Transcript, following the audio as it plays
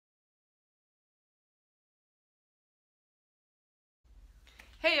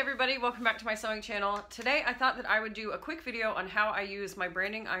Hey everybody, welcome back to my sewing channel. Today I thought that I would do a quick video on how I use my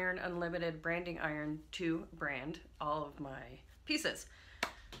Branding Iron Unlimited branding iron to brand all of my pieces.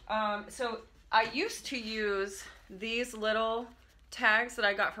 So I used to use these little tags that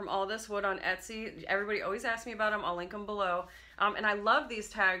I got from All This Wood on Etsy. Everybody always asks me about them. I'll link them below. And I love these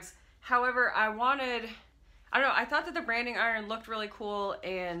tags. However, I don't know, I thought that the branding iron looked really cool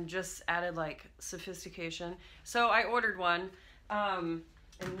and just added like sophistication. So I ordered one.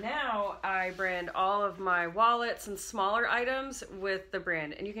 And now I brand all of my wallets and smaller items with the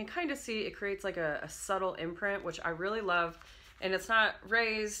brand. And you can kind of see it creates like a subtle imprint, which I really love. And it's not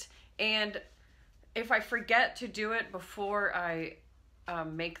raised. And if I forget to do it before I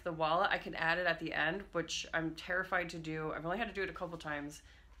make the wallet, I can add it at the end, which I'm terrified to do. I've only had to do it a couple times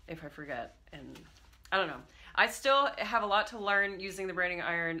if I forget. And I don't know. I still have a lot to learn using the branding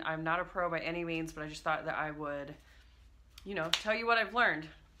iron. I'm not a pro by any means, but I just thought that I would, you know, tell you what I've learned.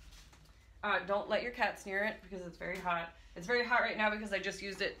 Don't let your cats near it because it's very hot. It's very hot right now because I just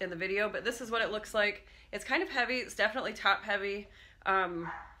used it in the video, but this is what it looks like. It's kind of heavy. It's definitely top heavy,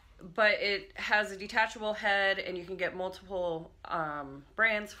 but it has a detachable head and you can get multiple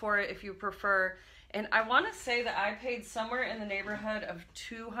brands for it if you prefer. And I want to say that I paid somewhere in the neighborhood of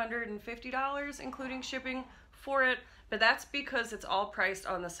 $250, including shipping, for it, but that's because it's all priced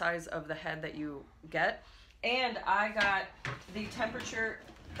on the size of the head that you get. And I got the temperature,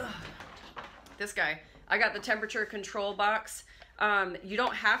 I got the temperature control box. You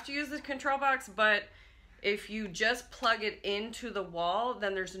don't have to use the control box, but if you just plug it into the wall,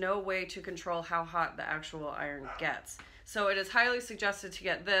 then there's no way to control how hot the actual iron gets. So it is highly suggested to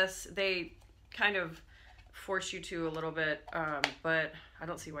get this. They kind of force you to a little bit, but I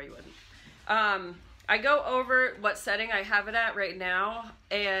don't see why you wouldn't. I go over what setting I have it at right now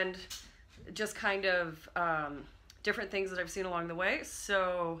and just kind of different things that I've seen along the way.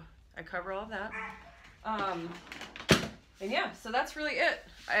 So I cover all of that. And yeah, so that's really it.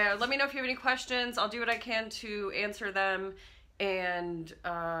 Let me know if you have any questions. I'll do what I can to answer them, and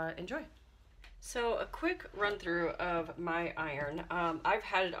enjoy. So a quick run through of my iron. I've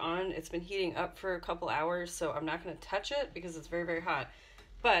had it on. It's been heating up for a couple hours, so I'm not going to touch it because it's very, very hot.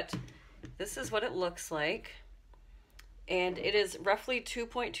 But this is what it looks like. And it is roughly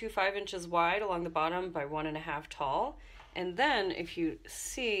 2.25 inches wide along the bottom by 1.5 tall. And then if you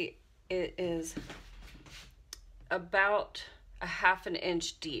see, it is about a 1/2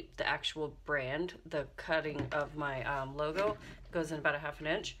 inch deep, the actual brand. The cutting of my logo goes in about a 1/2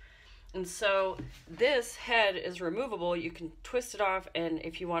 inch. And so this head is removable. You can twist it off, and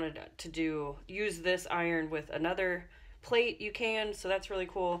if you wanted to use this iron with another plate, you can. So that's really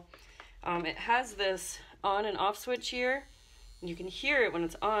cool. It has this on and off switch here. You can hear it when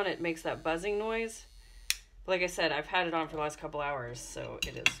it's on. It makes that buzzing noise. But like I said, I've had it on for the last couple hours, so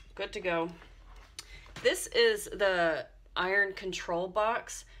it is good to go. This is the iron control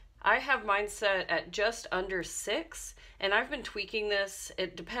box. I have mine set at just under 6, and I've been tweaking this.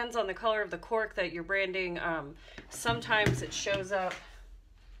 It depends on the color of the cork that you're branding. Sometimes it shows up,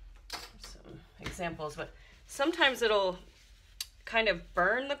 some examples, but sometimes it'll kind of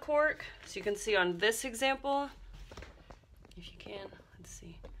burn the cork. So you can see on this example, if you can, let's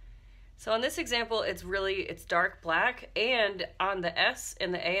see. So on this example, it's dark black, and on the S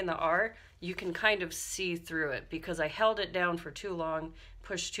and the A and the R, you can kind of see through it because I held it down for too long,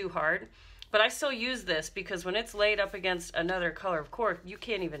 pushed too hard. But I still use this because when it's laid up against another color of cork, you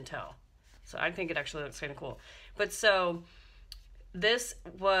can't even tell. So I think it actually looks kind of cool. But so this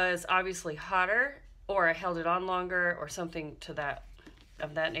was obviously hotter, or I held it on longer, or something to that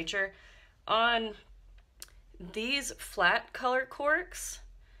of that nature. On these flat color corks,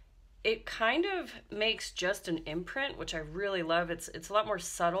 it kind of makes just an imprint, which I really love. It's a lot more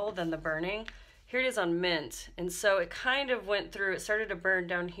subtle than the burning. Here it is on mint, and so it kind of went through. It started to burn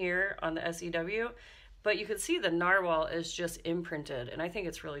down here on the SEW, but you can see the narwhal is just imprinted, and I think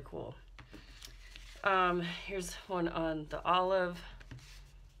it's really cool. Here's one on the olive.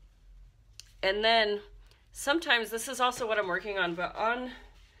 And then sometimes, this is also what I'm working on, but on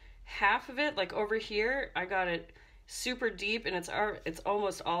half of it, like over here, I got it super deep, and it's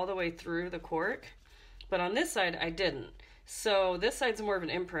almost all the way through the cork. But on this side, I didn't. So this side's more of an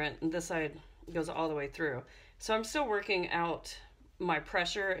imprint, and this side goes all the way through. So I'm still working out my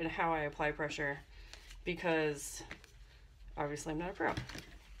pressure and how I apply pressure because obviously I'm not a pro.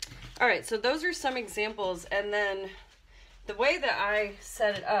 All right, so those are some examples. And then the way that I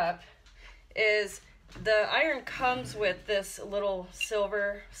set it up is the iron comes with this little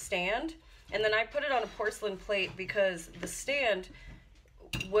silver stand, and then I put it on a porcelain plate because the stand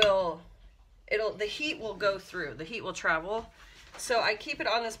the heat will go through, the heat will travel. So I keep it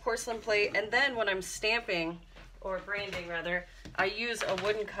on this porcelain plate, and then when I'm stamping, or branding rather, I use a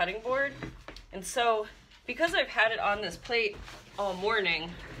wooden cutting board. And so because I've had it on this plate all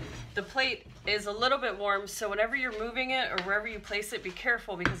morning, the plate is a little bit warm, so whenever you're moving it or wherever you place it, be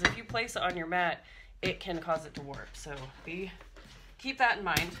careful, because if you place it on your mat, it can cause it to warp. So keep that in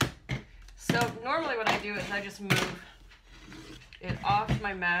mind. So normally what I do is I just move it off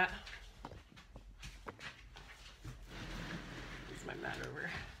my mat. Move my mat over.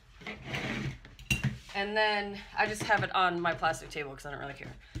 And then I just have it on my plastic table because I don't really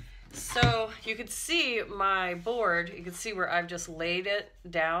care. So you could see my board, you can see where I've just laid it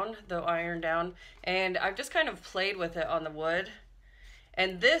down, the iron down, and I've just kind of played with it on the wood.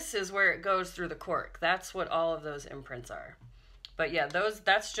 And this is where it goes through the cork. That's what all of those imprints are. But yeah,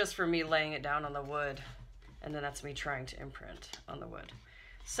 that's just for me laying it down on the wood, and then that's me trying to imprint on the wood.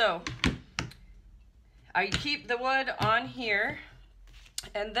 So I keep the wood on here,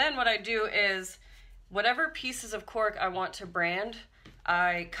 and then what I do is whatever pieces of cork I want to brand,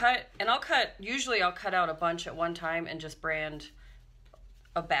 I cut, and usually I'll cut out a bunch at one time and just brand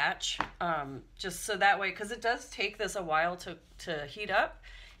a batch, just so that way, because it does take this a while to heat up.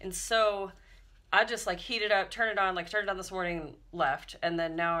 And so I just like heat it up, turn it on this morning, left, and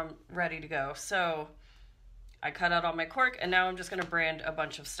then now I'm ready to go. So I cut out all my cork, and now I'm just going to brand a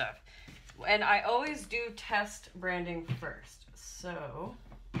bunch of stuff. And I always do test branding first. So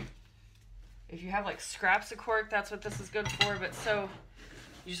if you have like scraps of cork, that's what this is good for. But so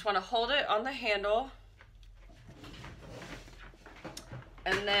you just want to hold it on the handle,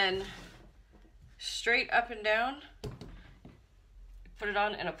 and then straight up and down, put it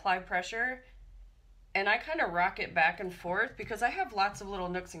on and apply pressure. And I kind of rock it back and forth because I have lots of little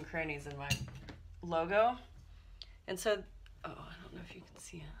nooks and crannies in my logo. And so, oh, I don't know if you can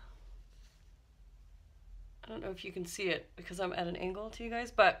see it. I don't know if you can see it because I'm at an angle to you guys,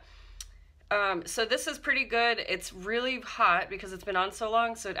 but so this is pretty good. It's really hot because it's been on so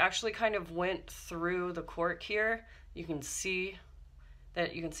long, so it actually kind of went through the cork here. You can see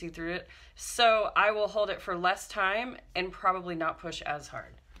through it. So I will hold it for less time and probably not push as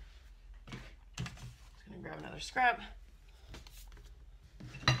hard. Just gonna grab another scrap.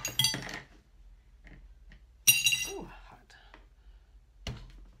 Ooh, hot.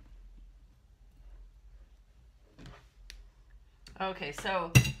 Okay,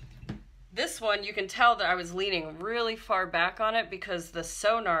 so this one, you can tell that I was leaning really far back on it because the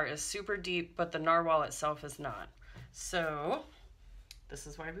sonar is super deep, but the narwhal itself is not. So this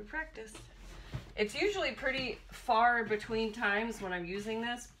is why we practice. It's usually pretty far between times when I'm using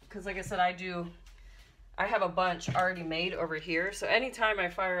this because, like I said, I have a bunch already made over here. So anytime I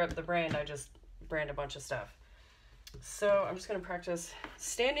fire up the brand, I just brand a bunch of stuff. So I'm just going to practice.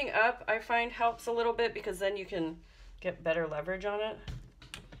 Standing up, I find, helps a little bit because then you can get better leverage on it.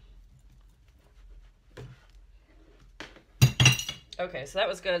 Okay, so that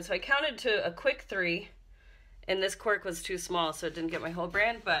was good. So I counted to a quick 3, and this cork was too small, so it didn't get my whole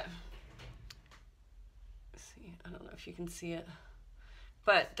brand, but let's see, I don't know if you can see it,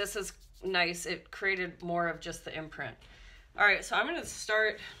 but this is nice. It created more of just the imprint. All right, so I'm going to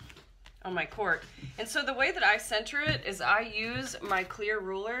start on my cork. And so the way that I center it is I use my clear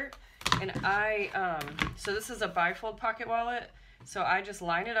ruler, and so this is a bifold pocket wallet, so I just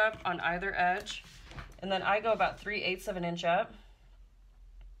line it up on either edge, and then I go about 3/8 of an inch up.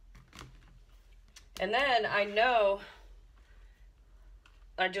 And then I know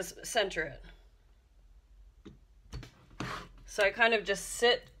I just center it. So I kind of just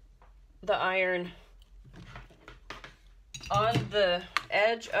sit the iron on the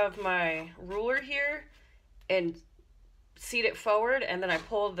edge of my ruler here and seat it forward, and then I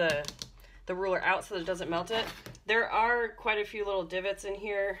pull the ruler out so that it doesn't melt it. There are quite a few little divots in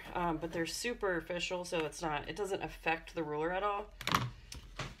here, but they're superficial, so it doesn't affect the ruler at all.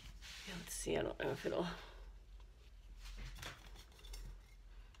 Let's see, I don't know if it'll...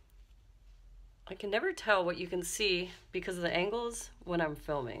 I can never tell what you can see because of the angles when I'm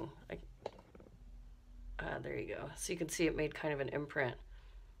filming. There you go. So you can see it made kind of an imprint.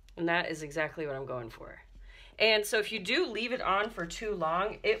 And that is exactly what I'm going for. And so if you do leave it on for too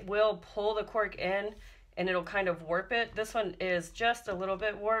long, it will pull the cork in and it'll kind of warp it. This one is just a little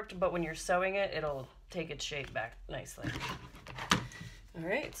bit warped, but when you're sewing it, it'll take its shape back nicely. All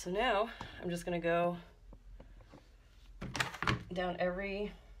right, so now I'm just gonna go down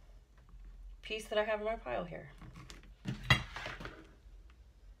every piece that I have in my pile here.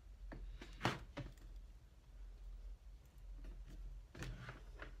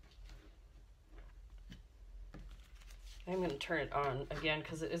 I'm going to turn it on again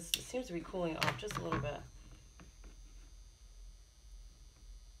because it seems to be cooling off just a little bit.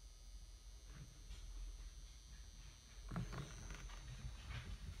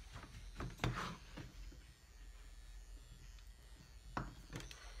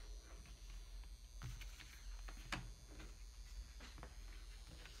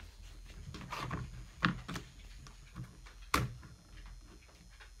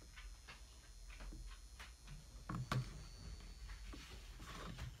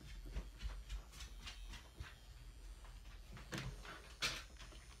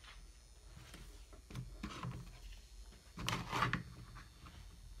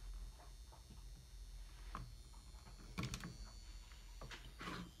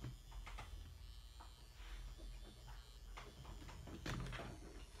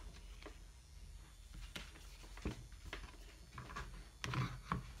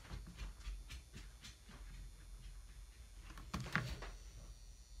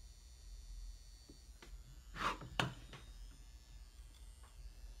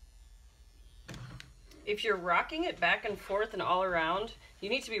 if you're rocking it back and forth and all around, you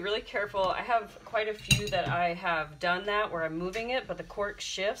need to be really careful. I have quite a few that I have done that where I'm moving it, but the cork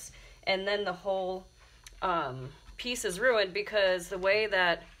shifts and then the whole piece is ruined because the way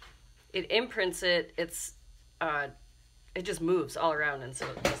that it imprints it, it just moves all around, and so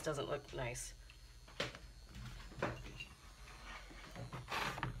it just doesn't look nice.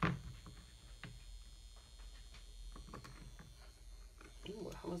 Ooh,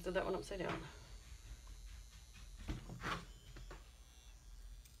 I almost did that one upside down.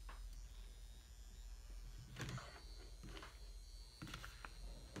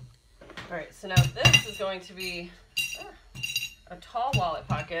 All right, so now this is going to be a tall wallet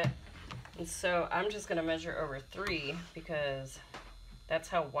pocket. And so I'm just going to measure over 3 because that's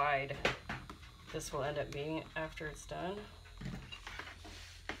how wide this will end up being after it's done.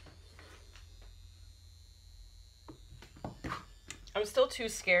 I'm still too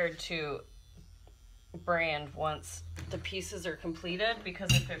scared to brand once the pieces are completed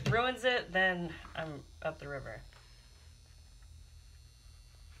because if it ruins it, then I'm up the river.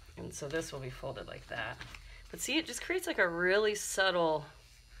 And so this will be folded like that. But see, it just creates like a really subtle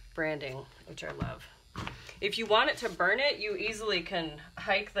branding, which I love. If you want it to burn it, you easily can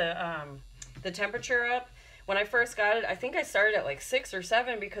hike the temperature up. When I first got it, I think I started at like 6 or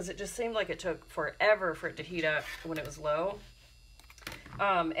 7 because it just seemed like it took forever for it to heat up when it was low.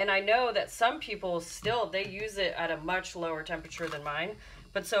 And I know that some people still, they use it at a much lower temperature than mine.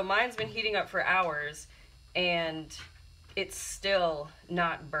 But so mine's been heating up for hours and it's still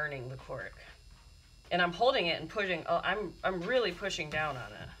not burning the cork. And I'm holding it and pushing, I'm really pushing down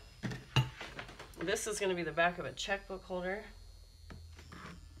on it. This is going to be the back of a checkbook holder.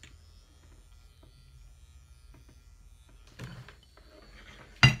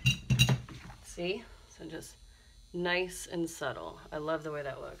 See? So just nice and subtle. I love the way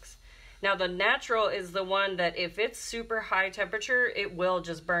that looks. Now the natural is the one that if it's super high temperature, it will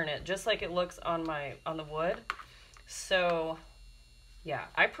just burn it, just like it looks on the wood. So yeah,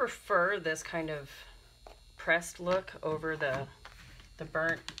 I prefer this kind of pressed look over the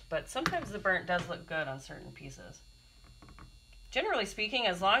burnt, but sometimes the burnt does look good on certain pieces. Generally speaking,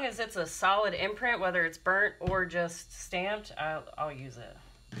 as long as it's a solid imprint, whether it's burnt or just stamped, I'll use it.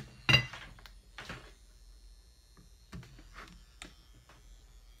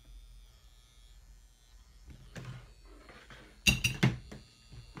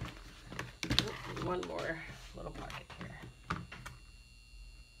 One more little pocket here.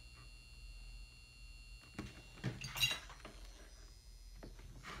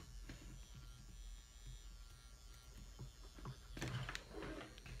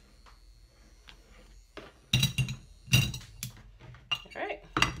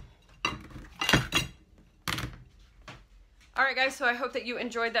 Alright guys, so I hope that you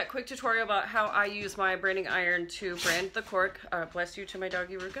enjoyed that quick tutorial about how I use my branding iron to brand the cork. Bless you to my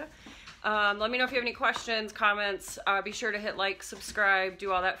doggy Ruka. Let me know if you have any questions, comments. Be sure to hit like, subscribe,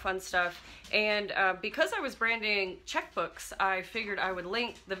 do all that fun stuff. And because I was branding checkbooks, I figured I would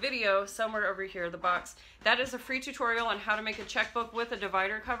link the video somewhere over here in the box. That is a free tutorial on how to make a checkbook with a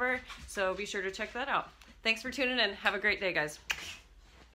divider cover, so be sure to check that out. Thanks for tuning in. Have a great day, guys.